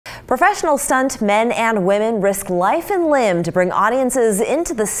Professional stunt men and women risk life and limb to bring audiences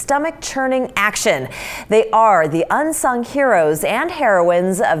into the stomach-churning action. They are the unsung heroes and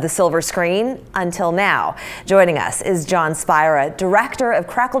heroines of the silver screen until now. Joining us is Jon Spira, director of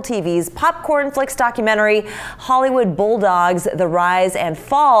Crackle TV's Popcornflix documentary, Hollywood Bulldogs, The Rise and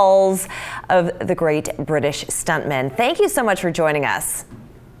Falls of the Great British Stuntmen. Thank you so much for joining us.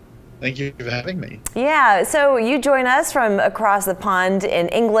 Thank you for having me. Yeah, so you join us from across the pond in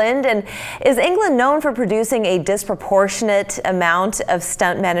England. And is England known for producing a disproportionate amount of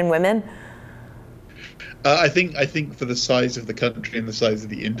stuntmen and women? I think for the size of the country and the size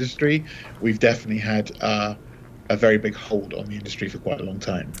of the industry, we've definitely had a very big hold on the industry for quite a long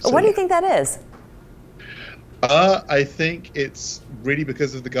time. So, what do you think that is? I think it's really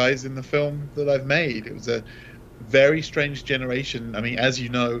because of the guys in the film that I've made. It was a very strange generation. I mean, as you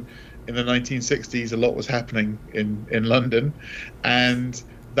know, in the 1960s, a lot was happening in London, and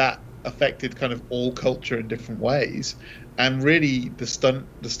that affected kind of all culture in different ways. And really, the stunt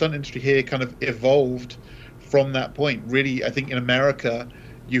industry here kind of evolved from that point. Really, I think in America,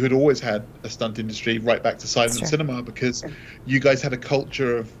 you had always had a stunt industry right back to silent cinema, because you guys had a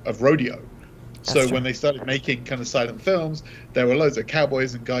culture of rodeo. So when they started making kind of silent films, there were loads of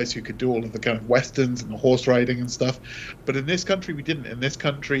cowboys and guys who could do all of the kind of westerns and the horse riding and stuff. But in this country, we didn't. In this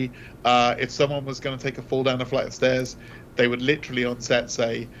country, if someone was going to take a fall down a flight of stairs, they would literally on set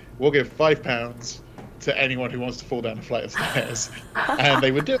say, "We'll give £5 to anyone who wants to fall down a flight of stairs." And they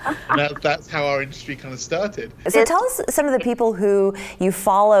would do it. And that's how our industry kind of started. So tell us some of the people who you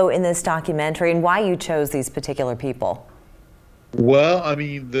follow in this documentary and why you chose these particular people. Well, I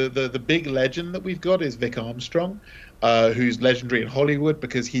mean, the big legend that we've got is Vic Armstrong, who's legendary in Hollywood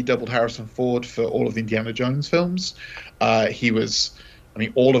because he doubled Harrison Ford for all of the Indiana Jones films. I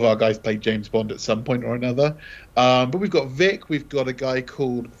mean, all of our guys played James Bond at some point or another. But we've got Vic, we've got a guy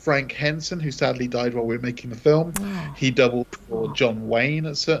called Frank Henson, who sadly died while we were making the film. He doubled for John Wayne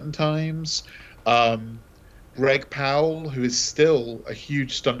at certain times. Greg Powell, who is still a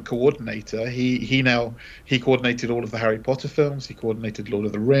huge stunt coordinator. He coordinated all of the Harry Potter films. He coordinated Lord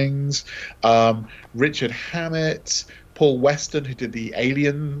of the Rings. Richard Hammett, Paul Weston, who did the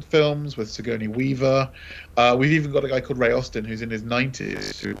Alien films with Sigourney Weaver. We've even got a guy called Ray Austin, who's in his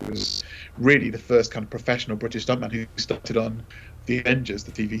 90s, who was really the first kind of professional British stuntman who started on The Avengers,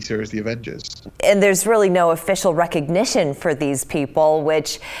 the TV series The Avengers. And there's really no official recognition for these people,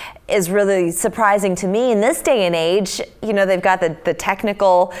 which is really surprising to me in this day and age. You know, they've got the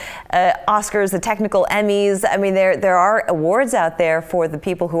technical Oscars, the technical Emmys. I mean, there are awards out there for the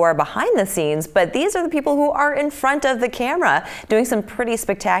people who are behind the scenes, but these are the people who are in front of the camera doing some pretty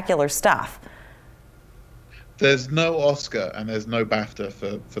spectacular stuff. There's no Oscar and there's no BAFTA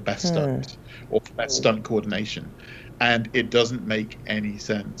for best stunt or for best stunt coordination. And it doesn't make any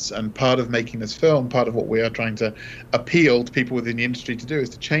sense. And part of making this film, part of what we are trying to appeal to people within the industry to do is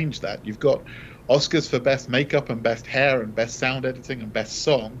to change that. You've got Oscars for best makeup and best hair and best sound editing and best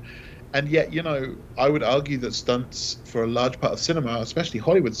song. And yet, you know, I would argue that stunts for a large part of cinema, especially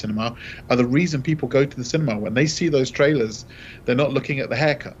Hollywood cinema, are the reason people go to the cinema. When they see those trailers, they're not looking at the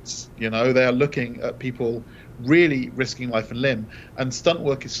haircuts. You know, they are looking at people really risking life and limb. And stunt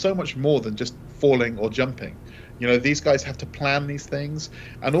work is so much more than just falling or jumping. You know, these guys have to plan these things,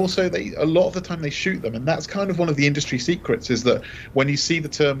 and also a lot of the time they shoot them. And that's kind of one of the industry secrets, is that when you see the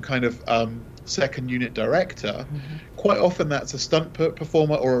term kind of second unit director, quite often that's a stunt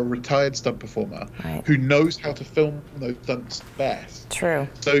performer or a retired stunt performer who knows how to film those stunts best. True.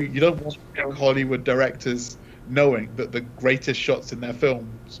 So you don't want Hollywood directors knowing that the greatest shots in their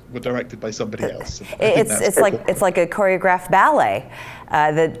films were directed by somebody else. It's like a choreographed ballet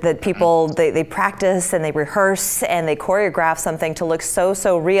that people they practice and they rehearse and they choreograph something to look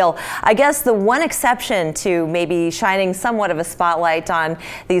so real. I guess the one exception to maybe shining somewhat of a spotlight on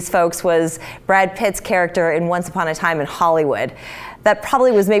these folks was Brad Pitt's character in Once Upon a Time in Hollywood. That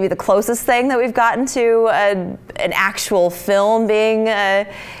probably was maybe the closest thing that we've gotten to an actual film being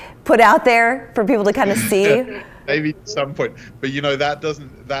put out there for people to kind of see. Maybe at some point, but you know,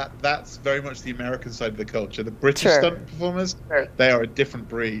 that's very much the American side of the culture. The British stunt performers, they are a different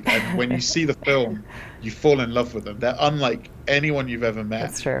breed, and when you see the film, you fall in love with them. They're unlike anyone you've ever met.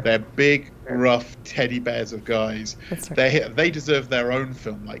 That's true. They're big, rough teddy bears of guys. They deserve their own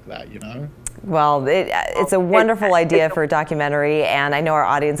film like that, you know. Well, it's a wonderful idea for a documentary, and I know our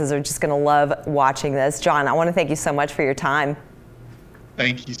audiences are just going to love watching this. Jon, I want to thank you so much for your time.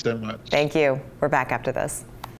 Thank you so much. Thank you. We're back after this.